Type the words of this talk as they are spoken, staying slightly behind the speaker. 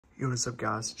Yo, what's up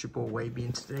guys, it's your boy Wavy.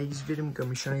 In today's video I'm going to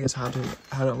be showing you guys how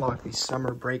to unlock the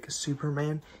Summer Break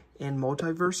Superman in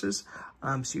MultiVersus.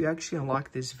 So you actually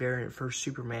unlock this variant for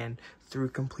Superman through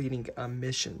completing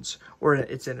missions, or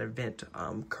it's an event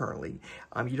currently.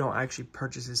 You don't actually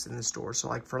purchase this in the store. So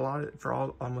like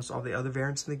almost all the other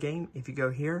variants in the game, if you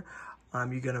go here,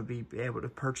 you're going to be able to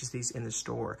purchase these in the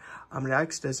store. It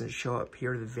actually doesn't show up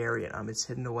here, the variant. It's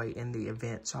hidden away in the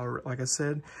event. So like I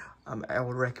said, I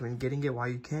would recommend getting it while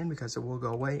you can, because it will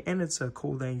go away. And it's a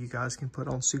cool thing you guys can put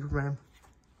on Superman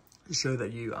to show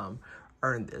that you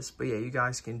earned this. But yeah, you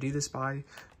guys can do this by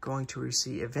going to where you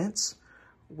see events,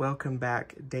 welcome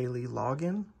back daily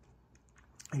login.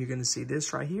 And you're going to see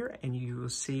this right here, and you will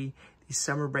see the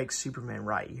Summer Break Superman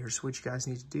right here. So what you guys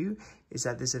need to do is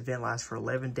that this event lasts for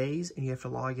 11 days, and you have to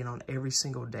log in on every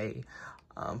single day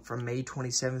from May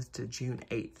 27th to June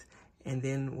 8th. And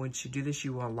then once you do this,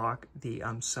 you will unlock the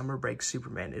Summer Break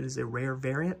Superman. It is a rare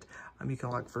variant. You can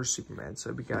unlock first Superman.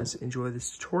 So you guys enjoy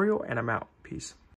this tutorial, and I'm out. Peace.